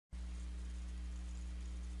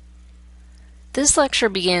This lecture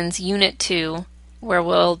begins Unit 2, where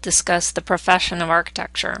we'll discuss the profession of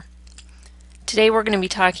architecture. Today we're going to be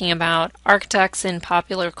talking about architects in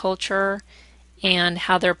popular culture and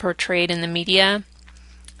how they're portrayed in the media.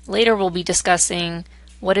 Later we'll be discussing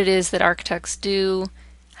what it is that architects do,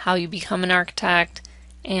 how you become an architect,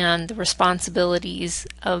 and the responsibilities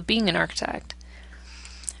of being an architect.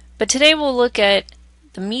 But today we'll look at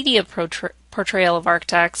the media portrayal of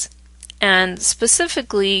architects, and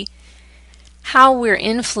specifically how we're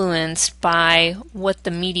influenced by what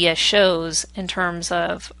the media shows in terms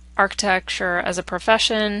of architecture as a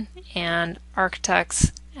profession and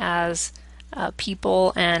architects as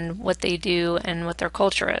people and what they do and what their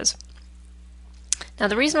culture is. Now,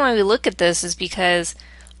 the reason why we look at this is because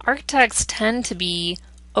architects tend to be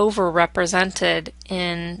overrepresented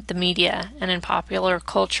in the media and in popular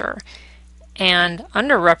culture and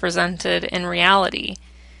underrepresented in reality.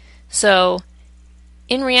 So,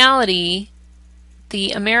 in reality,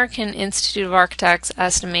 the American Institute of Architects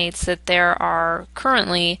estimates that there are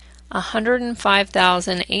currently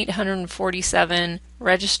 105,847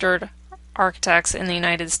 registered architects in the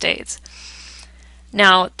United States.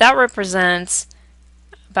 Now, that represents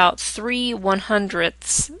about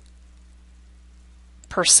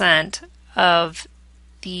 0.03% of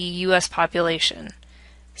the U.S. population.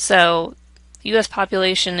 So, the U.S.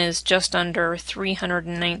 population is just under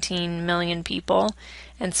 319 million people,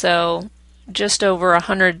 and so just over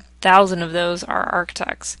 100,000 of those are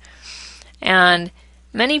architects. And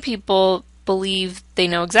many people believe they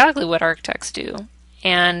know exactly what architects do,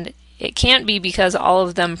 and it can't be because all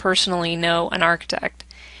of them personally know an architect.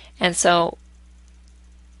 And so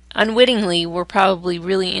unwittingly, we're probably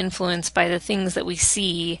really influenced by the things that we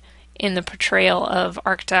see in the portrayal of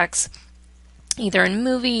architects, either in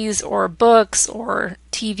movies or books or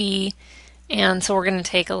TV, and so we're going to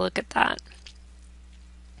take a look at that.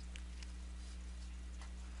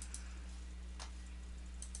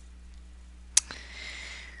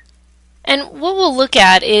 And what we'll look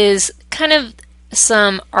at is kind of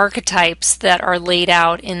some archetypes that are laid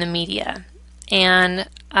out in the media. And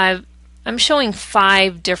I'm showing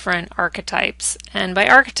 5 different archetypes. And by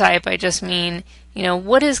archetype, I just mean,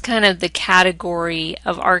 what is kind of the category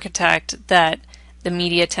of architect that the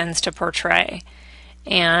media tends to portray.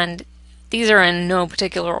 And these are in no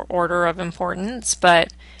particular order of importance,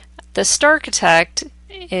 but the Starchitect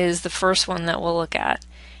is the first one that we'll look at.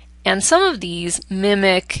 And some of these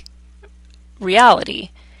mimic reality.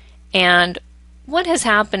 And what has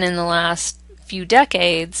happened in the last few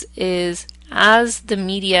decades is as the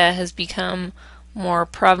media has become more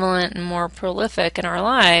prevalent and more prolific in our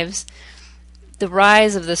lives, the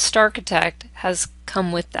rise of the Starchitect has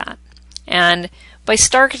come with that. And by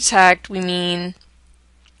Starchitect we mean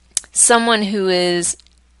someone who is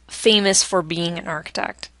famous for being an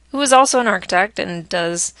architect, who is also an architect and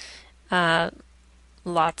does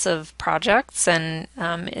lots of projects and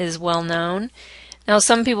is well known. Now,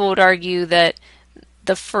 some people would argue that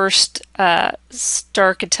the first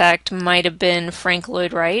Starchitect might have been Frank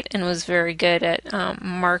Lloyd Wright and was very good at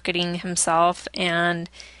marketing himself and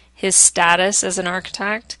his status as an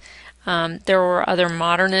architect. There were other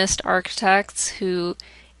modernist architects who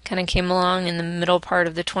kind of came along in the middle part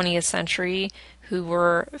of the 20th century who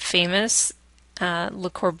were famous. Le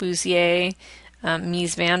Corbusier,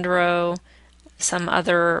 Mies van der Rohe, some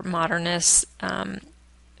other modernists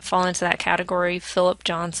fall into that category. Philip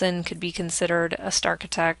Johnson could be considered a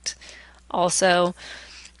Starchitect also.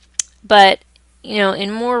 But, in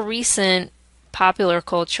more recent popular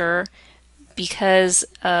culture, because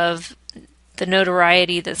of the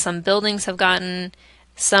notoriety that some buildings have gotten,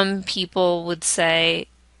 some people would say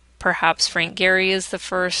perhaps Frank Gehry is the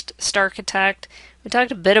first Starchitect. We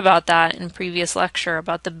talked a bit about that in previous lecture,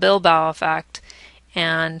 about the Bilbao effect,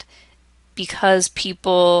 and because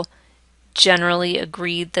people generally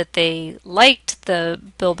agreed that they liked the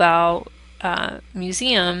Bilbao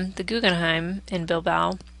museum, the Guggenheim in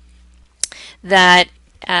Bilbao, that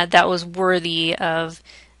that was worthy of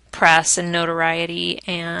press and notoriety,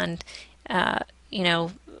 and an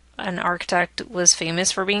architect was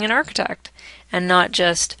famous for being an architect and not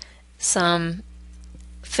just some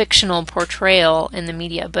fictional portrayal in the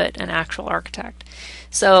media, but an actual architect.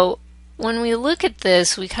 So when we look at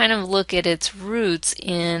this, we kind of look at its roots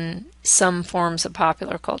in some forms of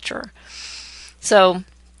popular culture. So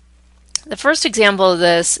the first example of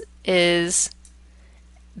this is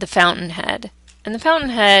The Fountainhead. And The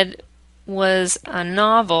Fountainhead was a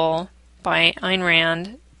novel by Ayn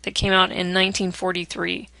Rand that came out in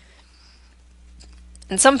 1943.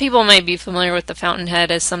 And some people might be familiar with The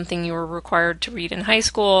Fountainhead as something you were required to read in high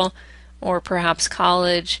school or perhaps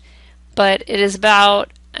college, but it is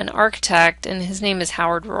about an architect, and his name is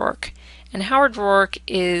Howard Roark. And Howard Roark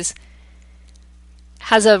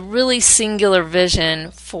has a really singular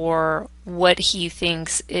vision for what he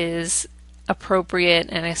thinks is appropriate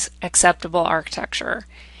and acceptable architecture.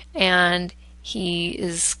 And he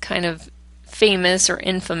is kind of famous or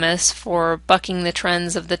infamous for bucking the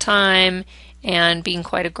trends of the time and being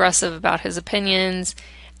quite aggressive about his opinions.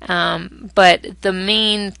 But the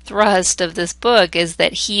main thrust of this book is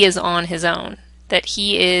that he is on his own, that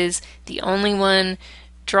he is the only one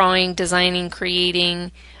drawing, designing,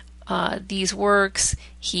 creating these works.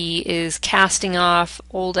 He is casting off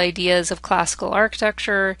old ideas of classical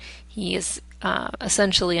architecture. He is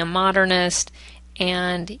essentially a modernist,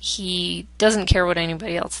 and he doesn't care what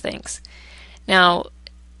anybody else thinks. Now,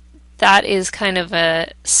 that is kind of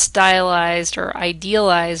a stylized or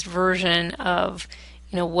idealized version of,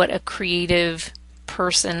 what a creative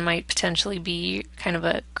person might potentially be, kind of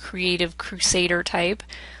a creative crusader type.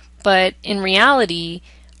 But in reality,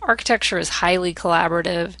 architecture is highly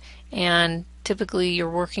collaborative, and typically you're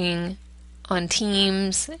working on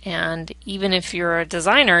teams, and even if you're a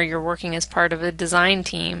designer, you're working as part of a design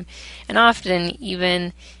team. And often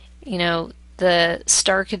even, the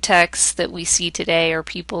starchitects that we see today are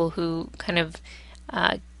people who kind of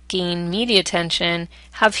gain media attention,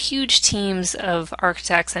 have huge teams of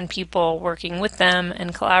architects and people working with them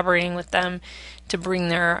and collaborating with them to bring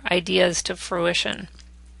their ideas to fruition.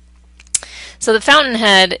 So the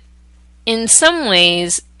Fountainhead, in some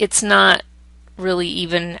ways, it's not really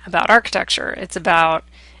even about architecture. It's about,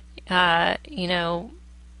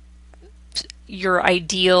 your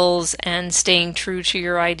ideals and staying true to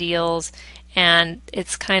your ideals, and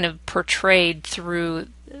it's kind of portrayed through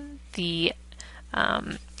the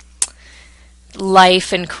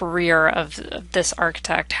life and career of this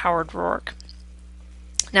architect, Howard Roark.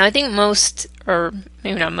 Now, I think most, or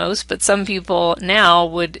maybe not most, but some people now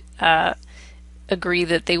would agree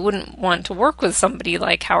that they wouldn't want to work with somebody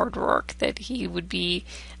like Howard Roark, that he would be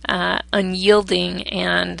unyielding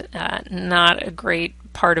and not a great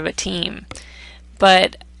part of a team.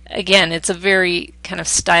 But again, it's a very kind of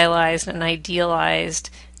stylized and idealized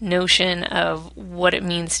notion of what it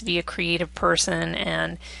means to be a creative person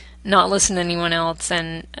and not listen to anyone else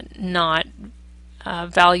and not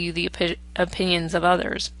value the opinions of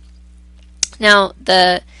others. Now,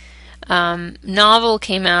 the novel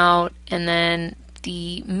came out, and then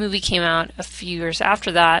the movie came out a few years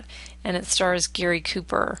after that, and it stars Gary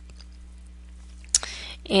Cooper.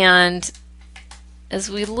 And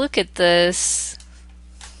as we look at this,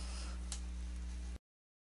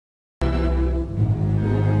 do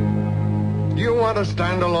you want to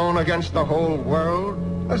stand alone against the whole world?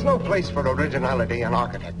 There's no place for originality in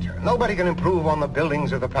architecture. Nobody can improve on the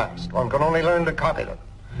buildings of the past. One can only learn to copy them.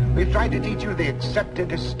 We've tried to teach you the accepted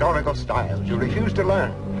historical styles. You refuse to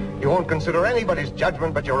learn. You won't consider anybody's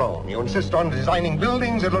judgment but your own. You insist on designing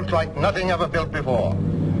buildings that look like nothing ever built before.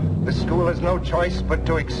 The school has no choice but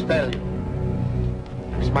to expel you.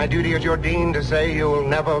 It's my duty as your dean to say you will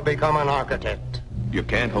never become an architect. You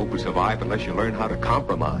can't hope to survive unless you learn how to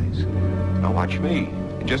compromise. Now watch me.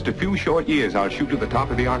 In just a few short years, I'll shoot to the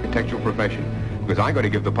top of the architectural profession, because I'm going to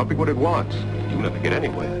give the public what it wants. You'll never get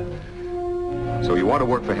anywhere. So you want to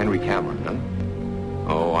work for Henry Cameron, huh?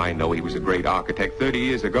 Oh, I know he was a great architect 30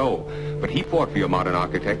 years ago, but he fought for your modern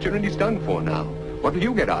architecture, and he's done for now. What will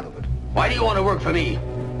you get out of it? Why do you want to work for me?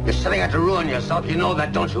 You're setting out to ruin yourself. You know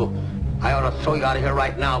that, don't you? I ought to throw you out of here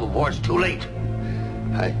right now before it's too late.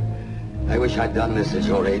 I wish I'd done this at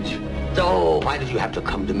your age. Oh, why did you have to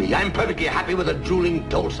come to me? I'm perfectly happy with the drooling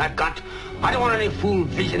dolts I've got. I don't want any fool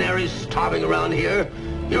visionaries starving around here.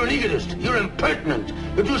 You're an egotist. You're impertinent.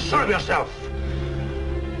 You're too sure of yourself.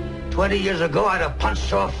 20 years ago, I'd have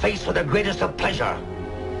punched your face with the greatest of pleasure.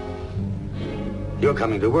 You're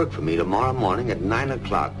coming to work for me tomorrow morning at 9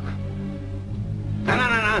 o'clock. No.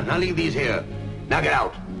 Now leave these here. Now get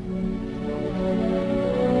out.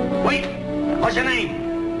 Wait! What's your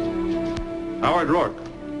name? Howard Roark.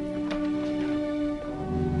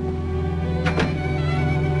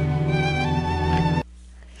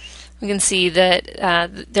 we can see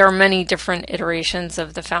that there are many different iterations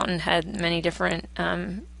of the Fountainhead, many different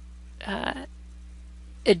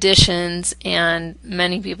editions, and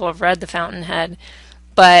many people have read the Fountainhead.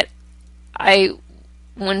 But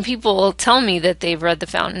when people tell me that they've read the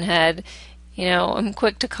Fountainhead, I'm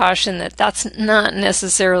quick to caution that that's not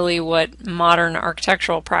necessarily what modern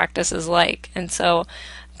architectural practice is like. And so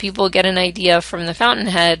people get an idea from the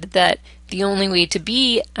Fountainhead that the only way to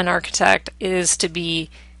be an architect is to be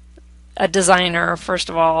a designer, first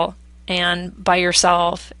of all, and by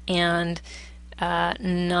yourself, and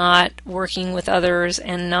not working with others,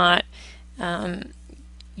 and not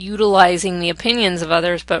utilizing the opinions of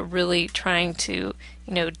others, but really trying to,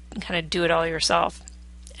 kind of do it all yourself.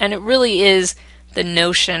 And it really is the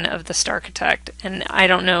notion of the Starchitect. And I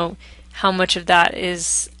don't know how much of that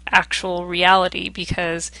is actual reality,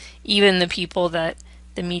 because even the people that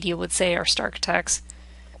the media would say are Starchitects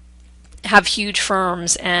have huge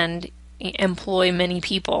firms and employ many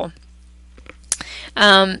people.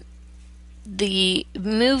 The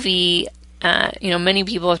movie, many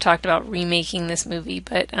people have talked about remaking this movie,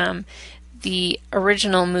 but the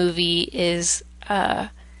original movie is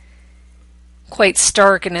quite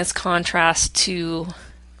stark in its contrast to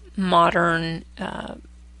modern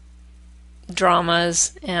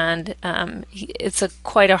dramas, and it's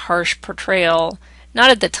quite a harsh portrayal. Not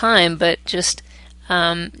at the time, but just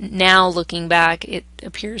now looking back, it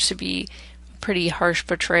appears to be a pretty harsh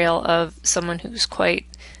portrayal of someone who's quite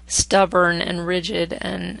stubborn and rigid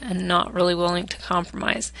and not really willing to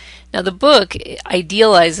compromise. Now the book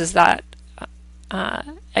idealizes that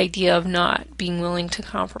idea of not being willing to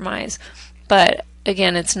compromise, but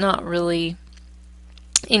again, it's not really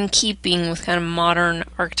in keeping with kind of modern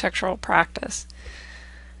architectural practice.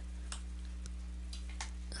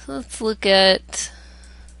 So let's look at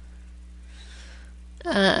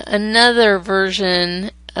another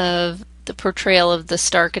version of the portrayal of the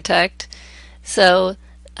Starchitect. So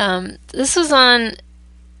this was on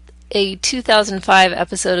a 2005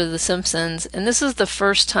 episode of The Simpsons, and this is the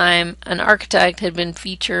first time an architect had been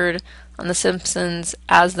featured on The Simpsons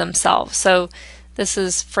as themselves. So this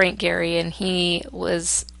is Frank Gehry, and he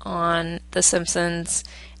was on The Simpsons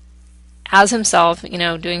as himself,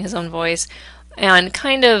 doing his own voice, and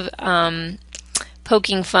kind of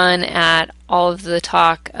poking fun at all of the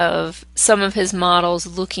talk of some of his models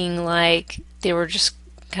looking like they were just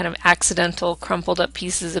kind of accidental crumpled up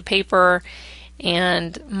pieces of paper.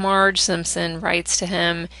 And Marge Simpson writes to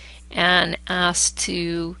him and asks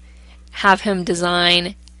to have him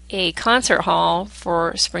design a concert hall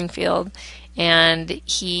for Springfield, and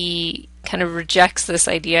he kind of rejects this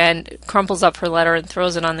idea and crumples up her letter and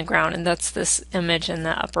throws it on the ground, and that's this image in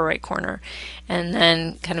the upper right corner, and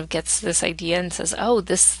then kind of gets this idea and says, oh,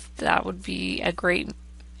 that would be a great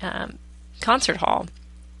concert hall.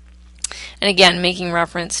 And again, making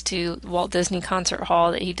reference to Walt Disney Concert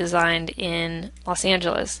Hall that he designed in Los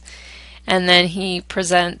Angeles. And then he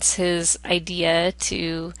presents his idea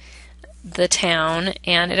to the town,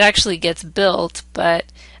 and it actually gets built, but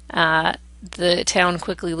the town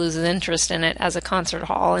quickly loses interest in it as a concert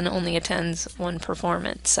hall and only attends one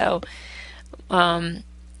performance. So, there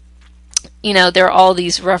are all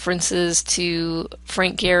these references to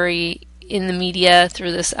Frank Gehry in the media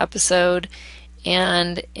through this episode,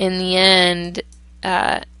 and in the end,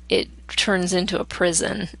 it turns into a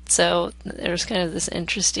prison. So there's kind of this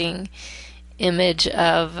interesting image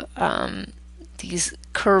of these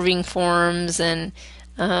curving forms and,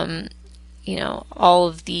 all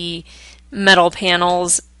of the metal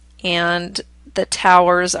panels and the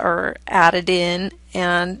towers are added in,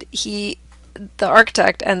 and the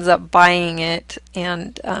architect ends up buying it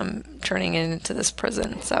and turning it into this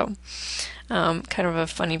prison. So kind of a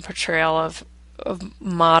funny portrayal of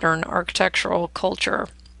modern architectural culture.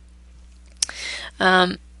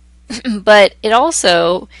 But it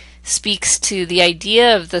also speaks to the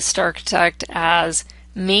idea of the Starchitect as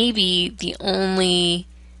maybe the only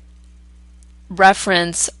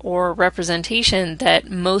reference or representation that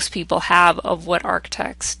most people have of what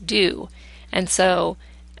architects do. And so,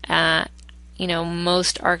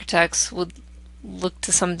 most architects would look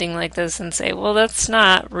to something like this and say, well, that's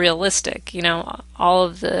not realistic. All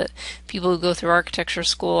of the people who go through architecture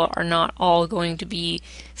school are not all going to be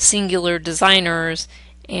singular designers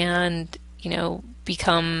and,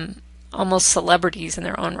 become almost celebrities in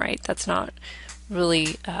their own right. That's not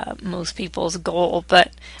really most people's goal.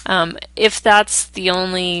 But if that's the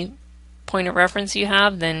only point of reference you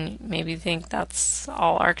have, then maybe think that's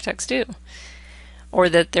all architects do, or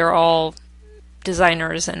that they're all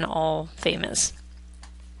designers and all famous.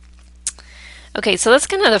 Okay, so that's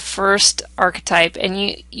kind of the first archetype,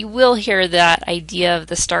 and you will hear that idea of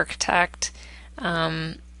the Starchitect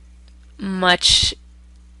much,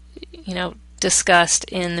 discussed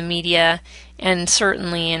in the media and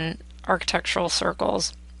certainly in architectural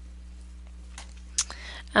circles.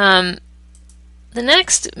 The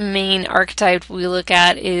next main archetype we look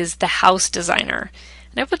at is the house designer.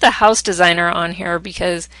 And I put the house designer on here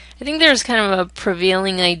because I think there's kind of a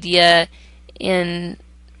prevailing idea in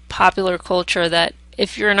popular culture that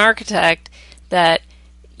if you're an architect, that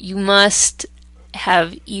you must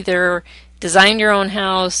have either designed your own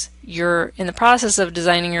house, you're in the process of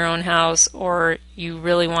designing your own house, or you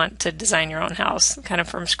really want to design your own house kind of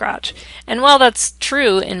from scratch. And while that's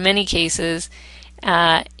true in many cases,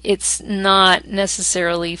 it's not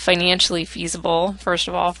necessarily financially feasible, first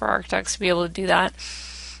of all, for architects to be able to do that,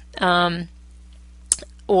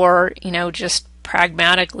 or just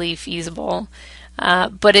pragmatically feasible.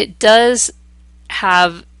 But it does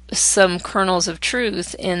have some kernels of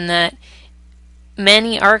truth in that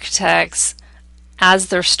many architects, as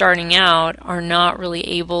they're starting out, are not really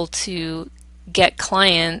able to get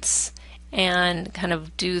clients and kind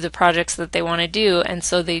of do the projects that they want to do, and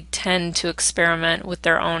so they tend to experiment with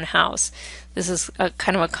their own house. This is a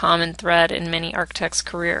kind of a common thread in many architects'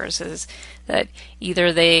 careers, is that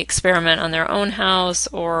either they experiment on their own house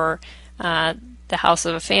or the house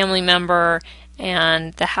of a family member,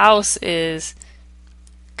 and the house is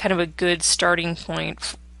kind of a good starting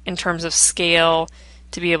point in terms of scale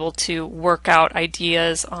to be able to work out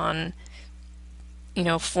ideas on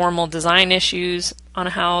formal design issues on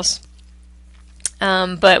a house.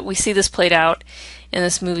 But we see this played out in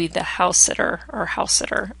this movie, The House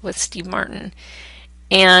Sitter, with Steve Martin.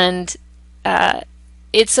 And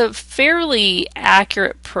it's a fairly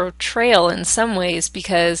accurate portrayal in some ways,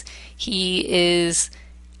 because he is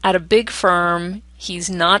at a big firm. He's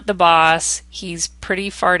not the boss. He's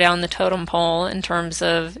pretty far down the totem pole in terms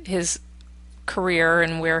of his career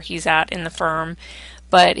and where he's at in the firm.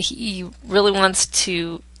 But he really wants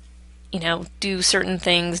to, do certain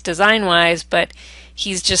things design-wise, but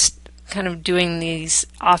he's just kind of doing these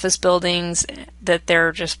office buildings that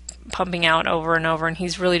they're just pumping out over and over, and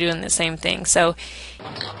he's really doing the same thing. So,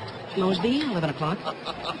 Mosby, 11 o'clock.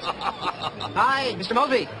 Hi, Mr.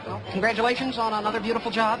 Mosby. Well, congratulations on another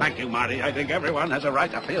beautiful job. Thank you, Marty. I think everyone has a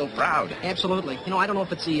right to feel proud. Absolutely. I don't know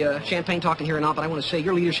if it's the champagne talking here or not, but I want to say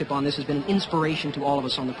your leadership on this has been an inspiration to all of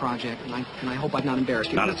us on the project, and I hope I've not embarrassed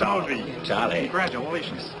you. Not at all. Charlie.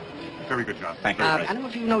 Congratulations. Very good job. Thank you. I don't know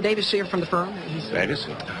if you know Davis here from the firm. Davis?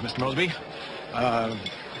 Mr. Mosby,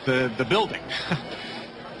 the building.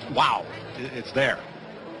 Wow, it's there.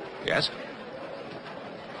 Yes?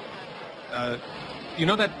 You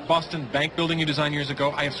know that Boston Bank building you designed years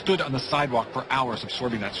ago? I have stood on the sidewalk for hours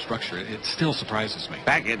absorbing that structure. It still surprises me.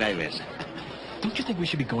 Thank you, Davis. Don't you think we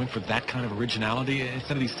should be going for that kind of originality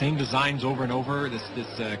instead of these same designs over and over, this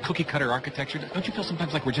cookie-cutter architecture? Don't you feel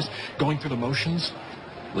sometimes like we're just going through the motions?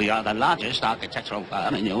 We are the largest architectural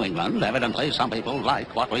firm in New England. Evidently, some people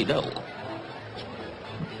like what we do.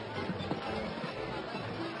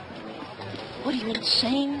 What are you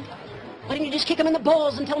insane? Why didn't you just kick him in the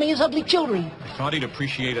balls and tell me his ugly children? I thought he'd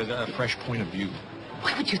appreciate a fresh point of view.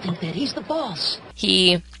 Why would you think that? He's the boss.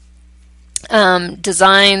 He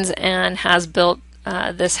designs and has built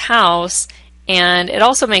this house, and it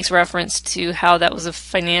also makes reference to how that was a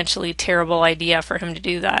financially terrible idea for him to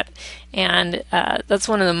do that. And that's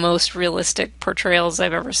one of the most realistic portrayals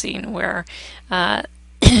I've ever seen, where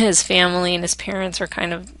his family and his parents are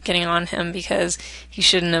kind of getting on him because he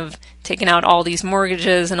shouldn't have taken out all these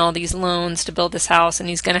mortgages and all these loans to build this house, and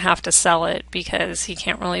he's going to have to sell it because he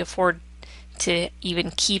can't really afford to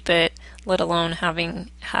even keep it, let alone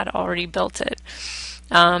having had already built it.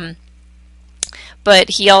 But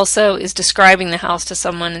he also is describing the house to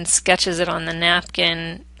someone and sketches it on the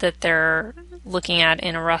napkin that they're looking at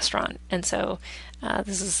in a restaurant. And so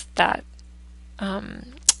this is that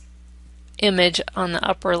image on the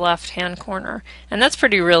upper left-hand corner. And that's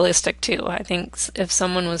pretty realistic too. I think if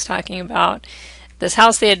someone was talking about this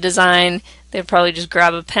house they had designed, they'd probably just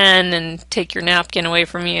grab a pen and take your napkin away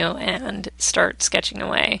from you and start sketching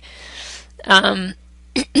away. The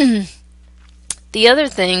other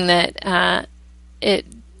thing that it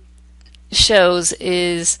shows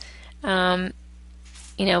is,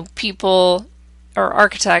 people or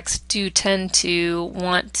architects do tend to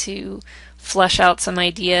want to flesh out some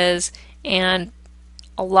ideas, and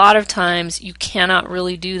a lot of times you cannot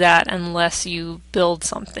really do that unless you build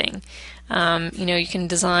something. You can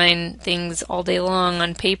design things all day long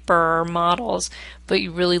on paper or models, but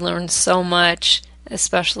you really learn so much,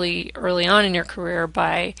 especially early on in your career,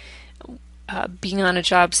 by being on a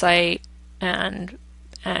job site and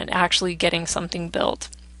actually getting something built.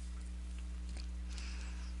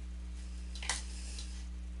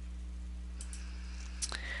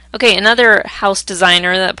 Okay, another house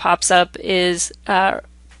designer that pops up is a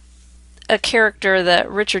character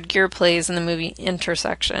that Richard Gere plays in the movie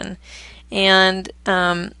Intersection. And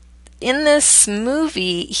in this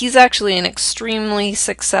movie, he's actually an extremely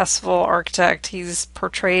successful architect. He's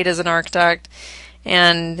portrayed as an architect,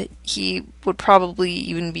 and he would probably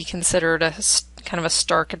even be considered a kind of a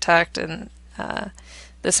star-architect in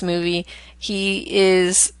this movie. He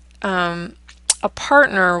is a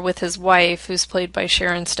partner with his wife, who's played by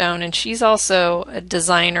Sharon Stone, and she's also a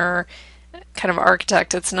designer, kind of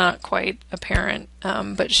architect. It's not quite apparent,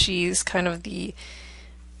 but she's kind of the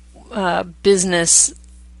business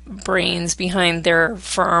brains behind their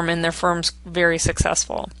firm, and their firm's very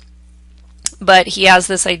successful. But he has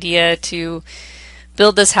this idea to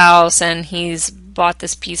build this house, and he's bought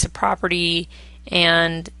this piece of property,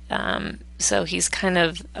 and so he's kind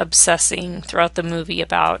of obsessing throughout the movie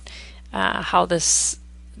about how this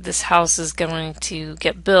house is going to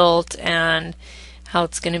get built and how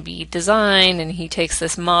it's going to be designed. And he takes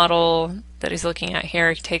this model that he's looking at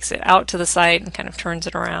here, he takes it out to the site and kind of turns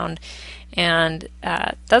it around, and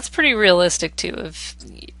that's pretty realistic too. If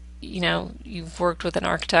you've worked with an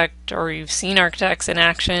architect or you've seen architects in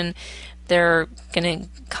action, they're going to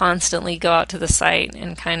constantly go out to the site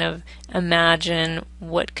and kind of imagine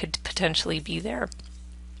what could potentially be there.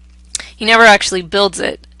 He never actually builds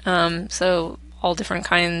it, so all different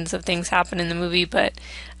kinds of things happen in the movie, but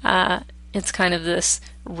it's kind of this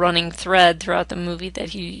running thread throughout the movie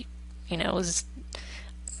that he, is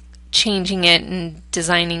changing it and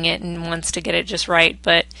designing it and wants to get it just right,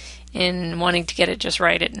 but in wanting to get it just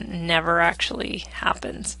right, it never actually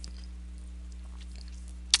happens.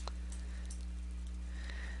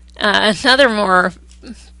 Another more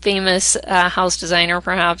famous house designer,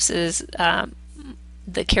 perhaps, is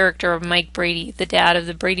the character of Mike Brady, the dad of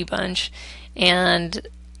the Brady Bunch. And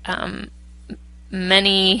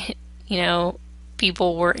many,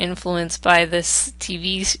 people were influenced by this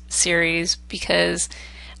TV series because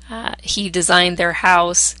he designed their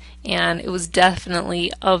house, and it was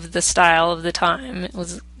definitely of the style of the time. It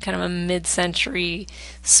was kind of a mid-century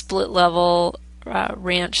split-level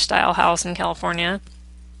ranch-style house in California.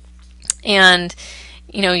 And,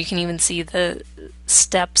 you can even see the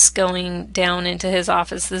steps going down into his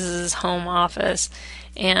office. This is his home office.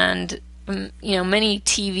 And, many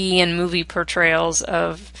TV and movie portrayals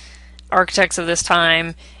of architects of this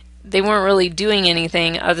time, they weren't really doing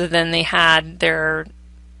anything other than they had their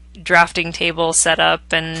drafting table set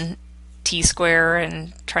up and T-square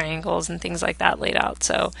and triangles and things like that laid out.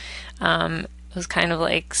 So it was kind of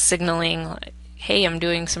like signaling, like, hey, I'm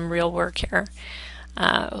doing some real work here.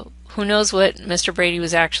 Who knows what Mr. Brady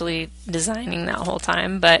was actually designing that whole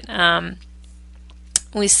time, but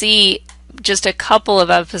we see just a couple of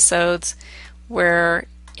episodes where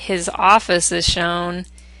his office is shown,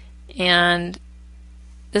 and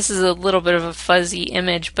this is a little bit of a fuzzy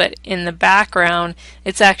image, but in the background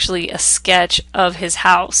it's actually a sketch of his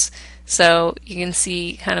house. So you can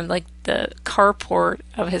see kind of like the carport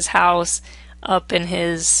of his house up in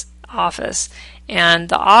his office. And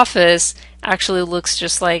the office actually looks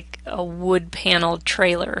just like a wood-paneled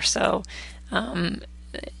trailer, so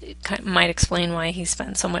it might explain why he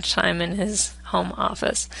spent so much time in his home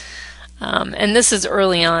office. And this is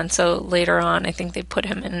early on, so later on I think they put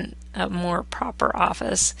him in a more proper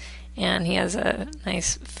office, and he has a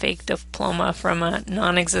nice fake diploma from a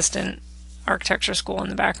non-existent architecture school in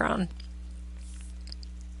the background.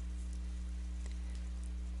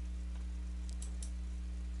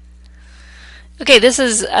 Okay, this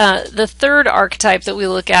is the third archetype that we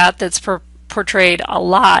look at that's portrayed a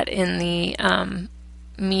lot in the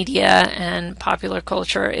media and popular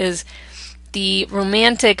culture, is the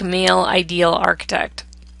romantic male ideal architect.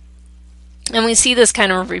 And we see this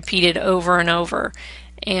kind of repeated over and over.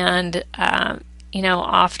 And,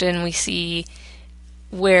 often we see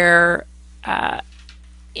where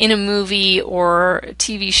in a movie or a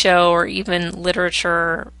TV show or even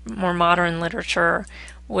literature, more modern literature,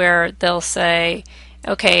 where they'll say,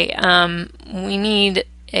 okay, we need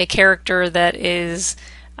a character that is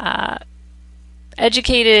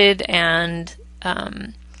educated and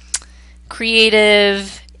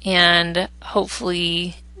creative and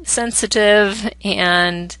hopefully sensitive,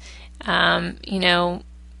 and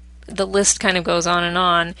the list kind of goes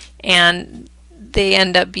on, and they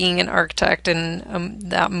end up being an architect in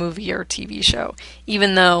that movie or TV show,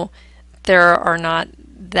 even though there are not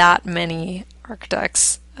that many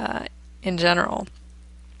architects in general.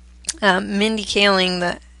 Mindy Kaling,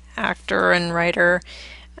 the actor and writer,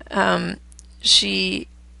 she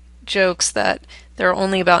jokes that there are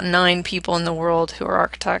only about 9 people in the world who are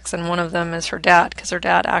architects, and one of them is her dad, because her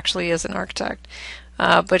dad actually is an architect.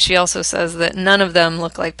 But she also says that none of them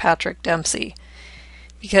look like Patrick Dempsey,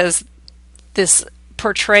 because this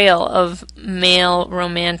portrayal of male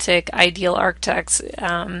romantic ideal architects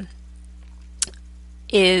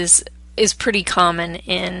is pretty common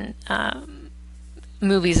in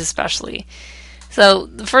movies especially. So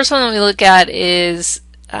the first one that we look at is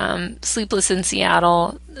Sleepless in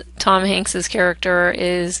Seattle. Tom Hanks's character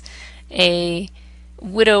is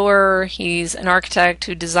widower. He's an architect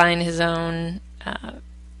who designed his own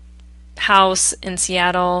house in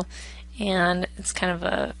Seattle, and it's kind of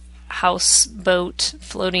a houseboat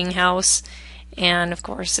floating house, and of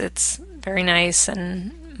course it's very nice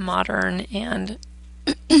and modern, and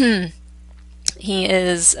he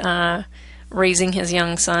is raising his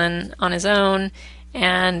young son on his own,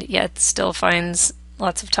 and yet still finds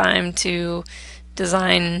lots of time to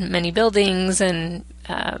design many buildings and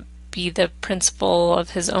be the principal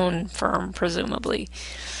of his own firm, presumably.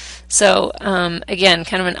 So again,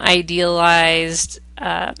 kind of an idealized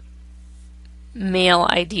male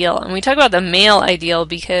ideal. And we talk about the male ideal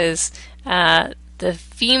because the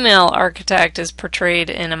female architect is portrayed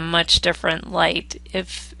in a much different light,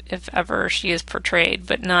 if ever she is portrayed,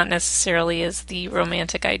 but not necessarily as the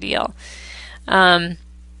romantic ideal.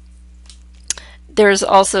 There's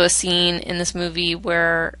also a scene in this movie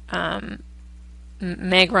where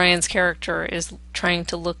Meg Ryan's character is trying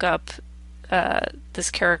to look up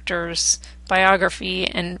this character's biography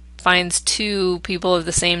and finds two people of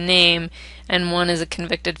the same name, and one is a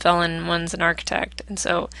convicted felon and one's an architect. And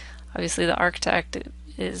so obviously the architect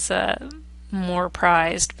is more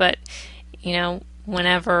prized, but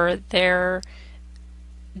whenever they're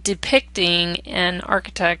depicting an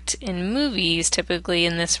architect in movies, typically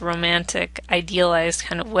in this romantic, idealized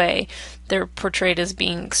kind of way, they're portrayed as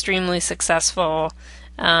being extremely successful,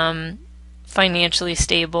 financially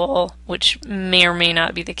stable, which may or may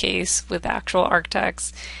not be the case with actual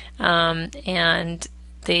architects, and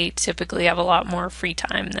they typically have a lot more free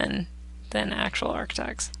time than actual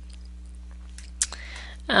architects.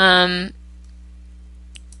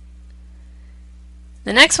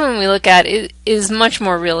 The next one we look at is much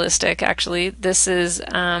more realistic, actually. This is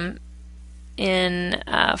in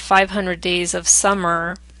 500 Days of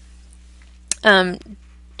Summer.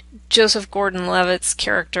 Joseph Gordon-Levitt's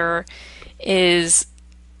character is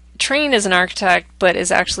trained as an architect, but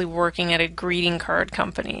is actually working at a greeting card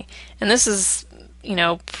company. And this is,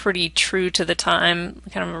 pretty true to the time,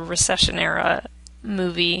 kind of a recession-era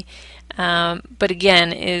movie. But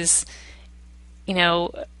again, is,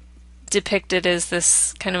 depicted as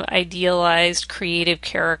this kind of idealized creative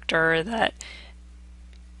character that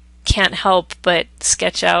can't help but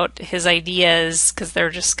sketch out his ideas because they're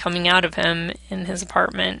just coming out of him in his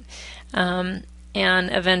apartment, and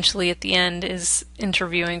eventually at the end is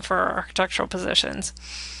interviewing for architectural positions.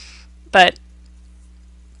 But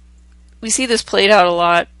we see this played out a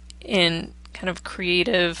lot in kind of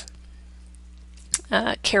creative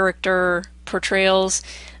character portrayals,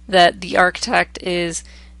 that the architect is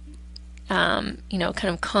kind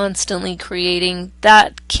of constantly creating.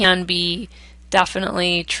 That can be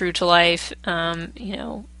definitely true to life.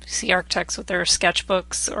 See architects with their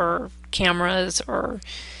sketchbooks or cameras or,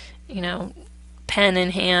 pen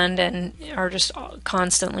in hand, and are just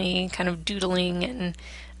constantly kind of doodling and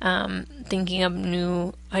thinking of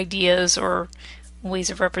new ideas or ways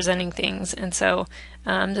of representing things. And so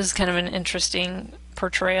this is kind of an interesting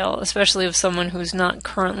portrayal, especially of someone who's not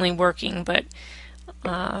currently working, but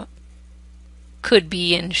could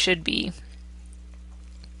be and should be.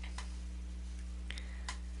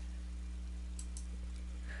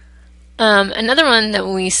 Another one that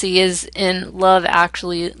we see is in Love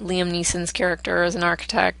Actually, Liam Neeson's character as an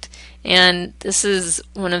architect, and this is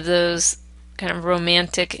one of those kind of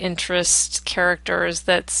romantic interest characters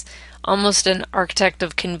that's almost an architect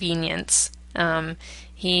of convenience.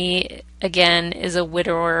 He, again, is a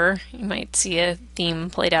widower. You might see a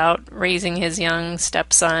theme played out, raising his young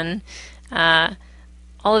stepson. All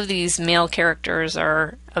of these male characters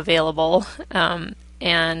are available,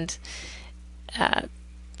 and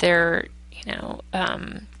their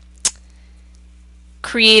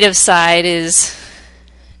creative side is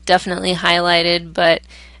definitely highlighted, but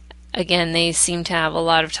again, they seem to have a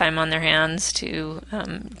lot of time on their hands to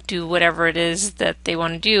do whatever it is that they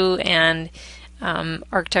want to do, and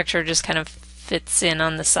architecture just kind of fits in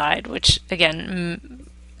on the side, which again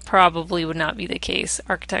probably would not be the case.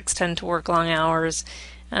 Architects tend to work long hours,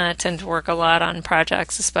 tend to work a lot on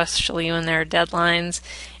projects, especially when there are deadlines,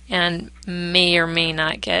 and may or may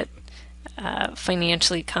not get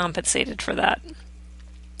financially compensated for that.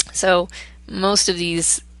 So most of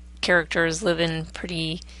these characters live in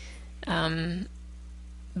pretty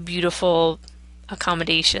beautiful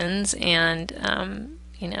accommodations, and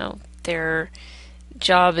their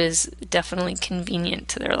job is definitely convenient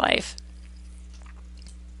to their life.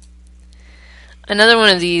 Another one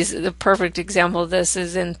of these, the perfect example of this,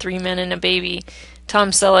 is in 3 Men and a Baby. Tom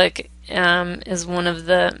Selleck is one of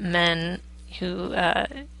the men who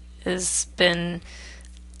has been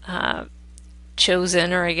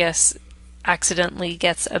chosen, or I guess accidentally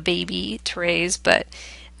gets a baby to raise, but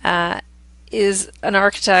is an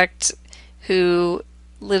architect who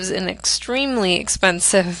lives in an extremely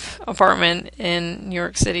expensive apartment in New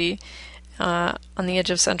York City on the edge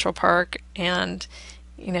of Central Park, and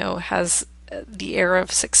has the air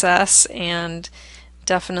of success, and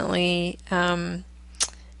definitely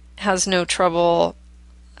has no trouble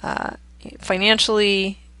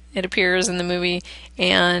financially, it appears in the movie,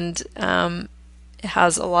 and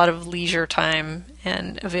has a lot of leisure time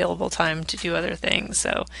and available time to do other things.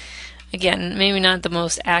 So again, maybe not the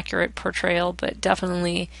most accurate portrayal, but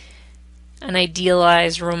definitely an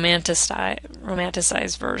idealized,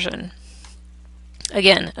 romanticized version.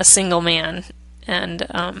 Again, a single man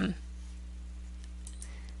and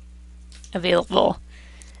available.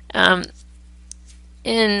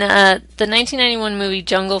 In the 1991 movie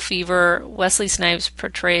Jungle Fever, Wesley Snipes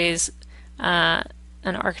portrays an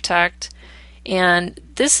architect, and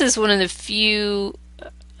this is one of the few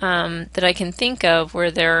that I can think of where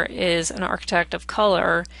there is an architect of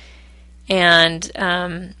color, and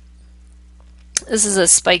this is a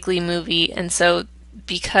Spike Lee movie, and so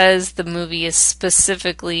because the movie is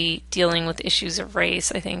specifically dealing with issues of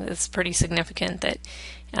race, I think it's pretty significant that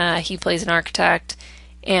he plays an architect.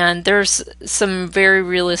 And there's some very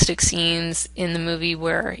realistic scenes in the movie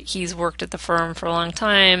where he's worked at the firm for a long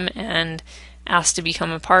time and asked to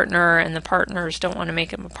become a partner, and the partners don't want to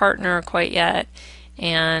make him a partner quite yet.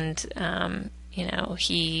 And,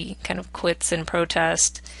 he kind of quits in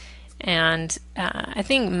protest. And I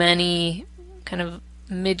think many kind of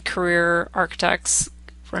mid-career architects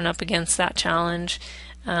run up against that challenge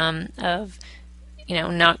of,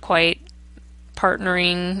 not quite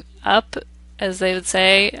partnering up, as they would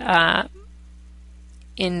say,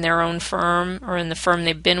 in their own firm or in the firm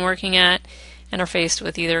they've been working at, and are faced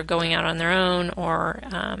with either going out on their own or,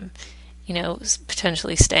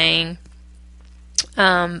 potentially staying.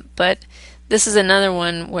 But this is another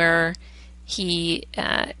one where he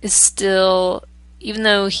is still, even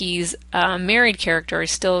though he's a married character,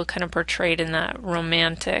 he's still kind of portrayed in that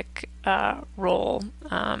romantic role,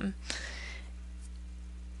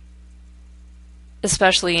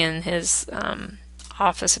 especially in his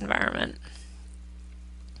office environment.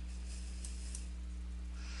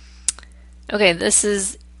 Okay, this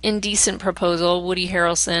is Indecent Proposal. Woody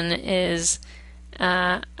Harrelson is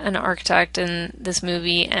an architect in this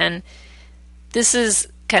movie, and this is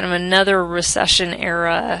kind of another recession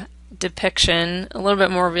era depiction, a little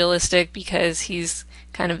bit more realistic because he's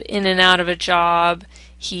kind of in and out of a job.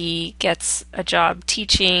 He gets a job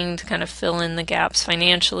teaching to kind of fill in the gaps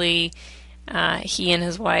financially. He and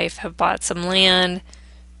his wife have bought some land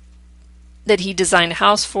that he designed a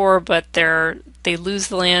house for, but they lose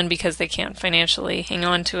the land because they can't financially hang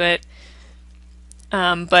on to it.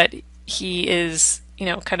 But he is,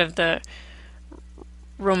 kind of the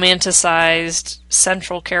romanticized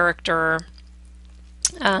central character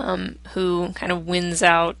who kind of wins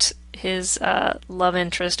out his love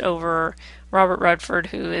interest over Robert Redford,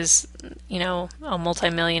 who is, a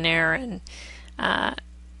multimillionaire, and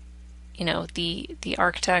the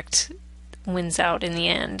architect wins out in the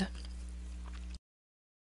end.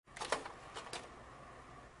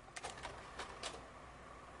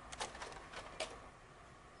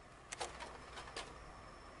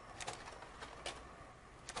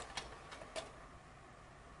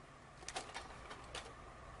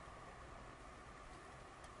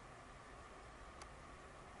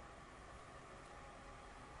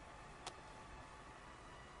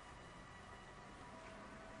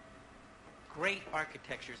 Great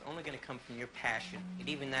architecture is only going to come from your passion, and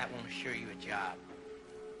even that won't assure you a job.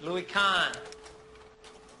 Louis Kahn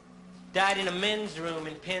died in a men's room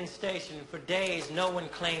in Penn Station, and for days no one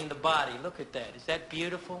claimed the body. Look at that. Is that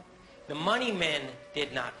beautiful? The money men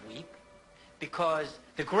did not weep, because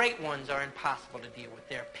the great ones are impossible to deal with.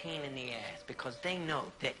 They're a pain in the ass, because they know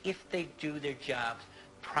that if they do their jobs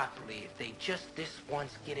properly, if they just this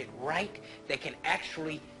once get it right, they can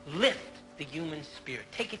actually lift the human spirit,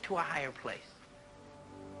 take it to a higher place.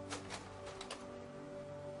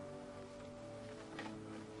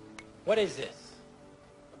 What is this?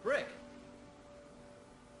 A brick.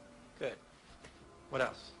 Good. What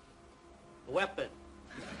else? A weapon.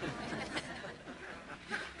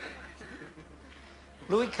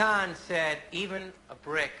 Louis Kahn said, even a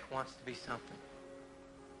brick wants to be something.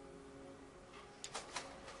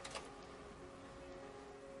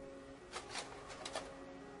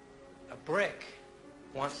 A brick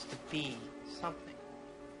wants to be something.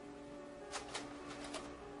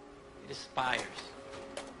 It aspires.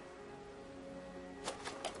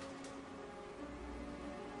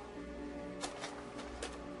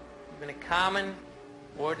 Even a common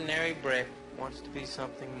Ordinary brick wants to be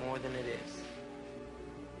something more than it is.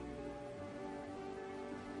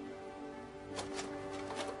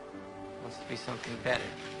 Wants to be something better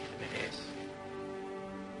than it is.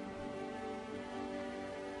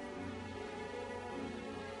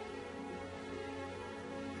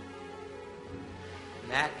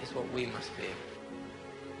 And that is what we must be.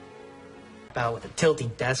 About with a tilting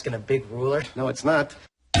desk and a big ruler. No, it's not.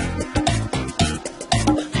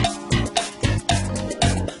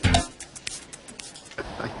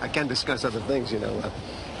 I can discuss other things, you know,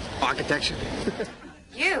 architecture.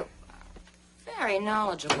 You? Very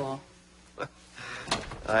knowledgeable.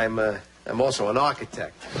 I'm also an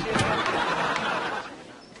architect.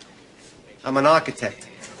 I'm an architect.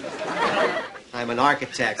 I'm an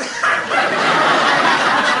architect.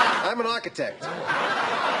 I'm an architect.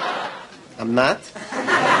 I'm not?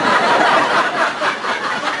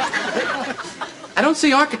 I don't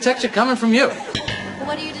see architecture coming from you.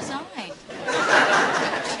 What do you design?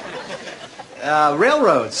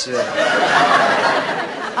 Railroads.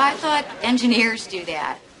 I thought engineers do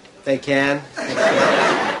that. They can.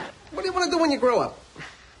 What do you want to do when you grow up?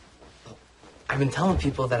 I've been telling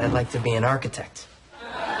people that I'd like to be an architect.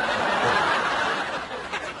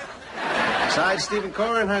 Besides, Stephen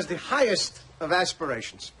Coran has the highest of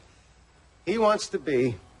aspirations. He wants to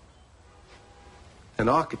be an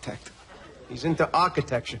architect. He's into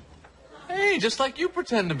architecture. Hey, just like you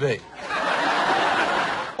pretend to be.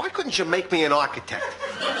 Why couldn't you make me an architect?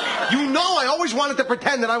 You know I always wanted to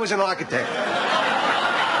pretend that I was an architect.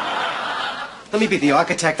 Let me be the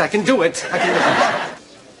architect. I can do it.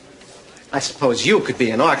 I suppose you could be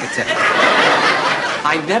an architect.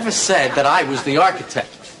 I never said that I was the architect.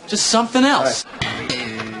 Just something else.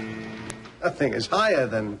 Nothing is higher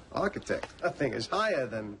than architect. Nothing is higher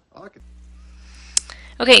than architect.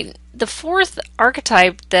 Okay, the fourth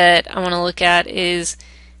archetype that I want to look at is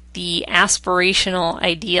the aspirational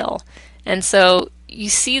ideal. And so you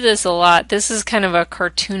see this a lot. This is kind of a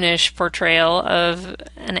cartoonish portrayal of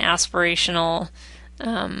an aspirational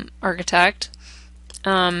architect.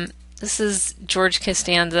 This is George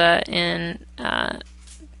Costanza in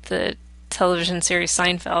the television series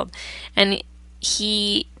Seinfeld. And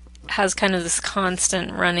he has kind of this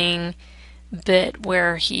constant running bit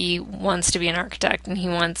where he wants to be an architect and he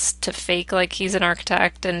wants to fake like he's an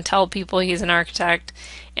architect and tell people he's an architect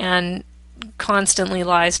and constantly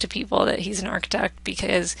lies to people that he's an architect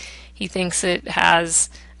because he thinks it has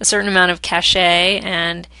a certain amount of cachet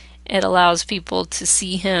and it allows people to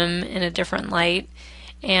see him in a different light.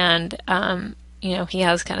 And you know, he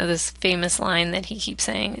has kind of this famous line that he keeps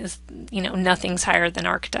saying is, you know, nothing's higher than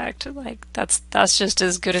architect. Like that's just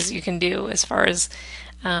as good as you can do as far as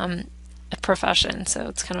a profession. So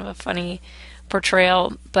it's kind of a funny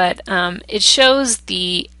portrayal, but it shows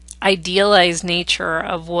the idealized nature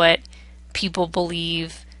of what people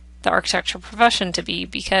believe the architectural profession to be,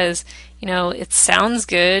 because, you know, it sounds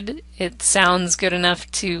good. It sounds good enough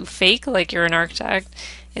to fake like you're an architect.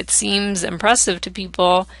 It seems impressive to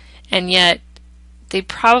people, and yet they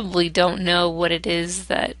probably don't know what it is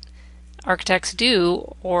that architects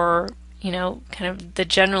do, or, you know, kind of the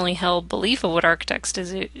generally held belief of what architects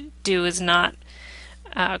do is not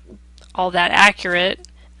all that accurate,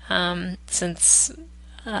 since,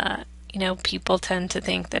 you know, people tend to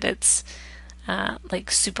think that it's like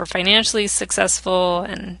super financially successful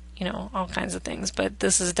and, you know, all kinds of things. But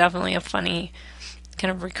this is definitely a funny kind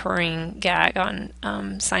of recurring gag on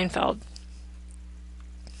Seinfeld.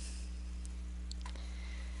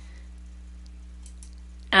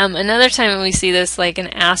 Another time when we see this, like an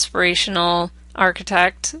aspirational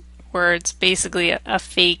architect, where it's basically a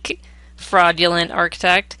fake, fraudulent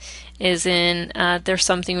architect, is in There's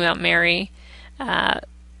Something About Mary.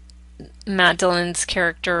 Matt Dillon's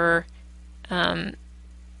character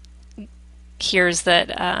hears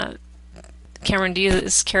that Cameron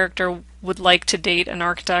Diaz's character would like to date an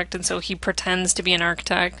architect, and so he pretends to be an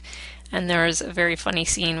architect. And there's a very funny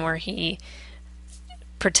scene where he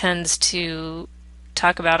pretends to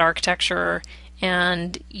talk about architecture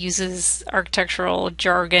and uses architectural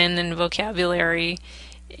jargon and vocabulary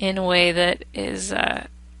in a way that is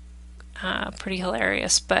pretty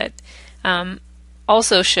hilarious, but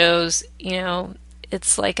also shows, you know,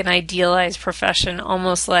 it's like an idealized profession,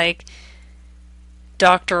 almost like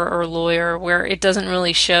doctor or lawyer, where it doesn't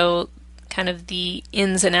really show kind of the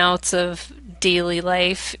ins and outs of daily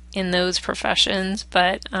life in those professions,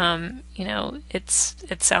 but you know,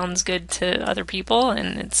 it sounds good to other people,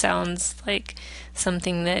 and it sounds like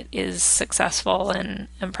something that is successful and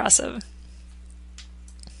impressive.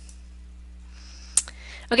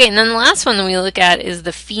 Okay, and then the last one that we look at is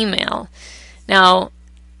the female. Now,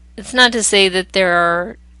 it's not to say that there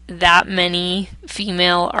are that many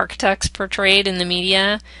female architects portrayed in the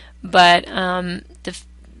media, but the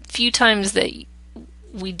few times that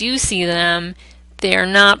we do see them, they are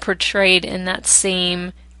not portrayed in that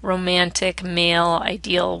same romantic male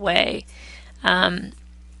ideal way.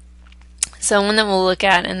 So one that we'll look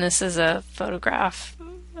at, and this is a photograph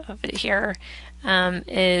of it here,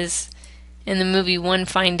 is in the movie One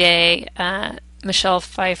Fine Day. Michelle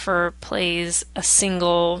Pfeiffer plays a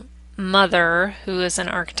single mother who is an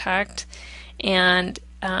architect, and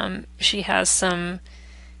she has some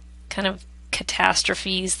kind of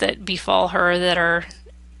catastrophes that befall her that are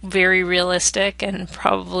very realistic and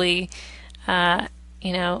probably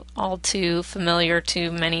all too familiar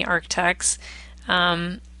to many architects.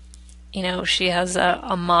 She has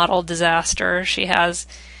a model disaster. She has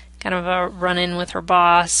kind of a run-in with her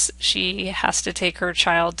boss. She has to take her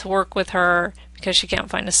child to work with her because she can't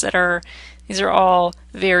find a sitter. These are all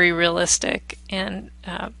very realistic and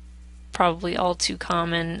probably all too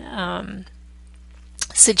common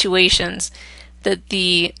situations that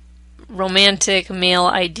the romantic male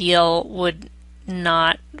ideal would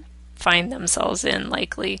not find themselves in,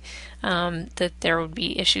 likely. That there would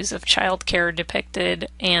be issues of childcare depicted,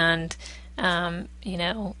 and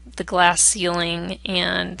the glass ceiling,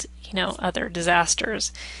 and other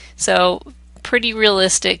disasters. So pretty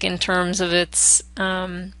realistic in terms of its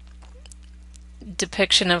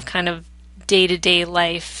depiction of kind of day-to-day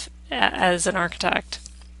life as an architect.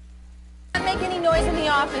 Don't make any noise in the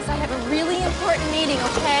office. I have a really important meeting,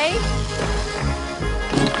 okay?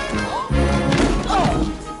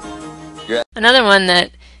 Another one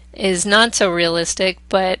that is not so realistic,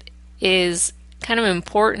 but is kind of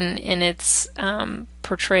important in its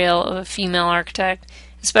portrayal of a female architect,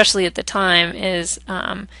 especially at the time, is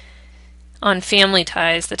on Family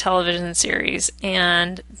Ties, the television series.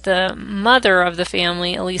 And the mother of the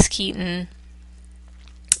family, Elise Keaton,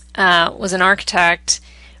 was an architect,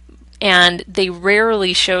 and they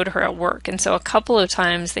rarely showed her at work. And so a couple of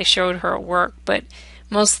times they showed her at work, but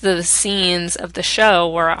most of the scenes of the show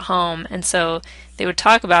were at home. And so they would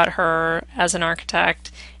talk about her as an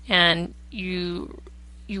architect, and you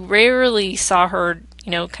rarely saw her,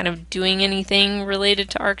 kind of doing anything related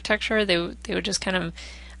to architecture. They would just kind of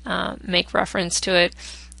make reference to it.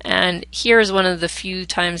 And here's one of the few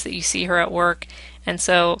times that you see her at work. And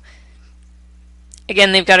so,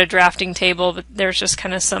 again, they've got a drafting table, but there's just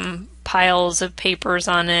kind of some piles of papers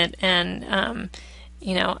on it. And,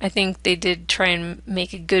 I think they did try and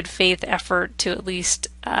make a good faith effort to at least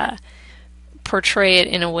portray it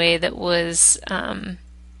in a way that was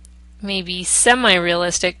maybe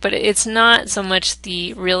semi-realistic, but it's not so much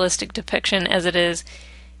the realistic depiction as it is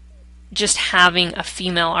just having a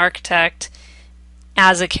female architect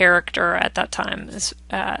as a character at that time.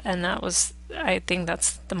 And I think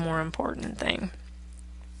that's the more important thing.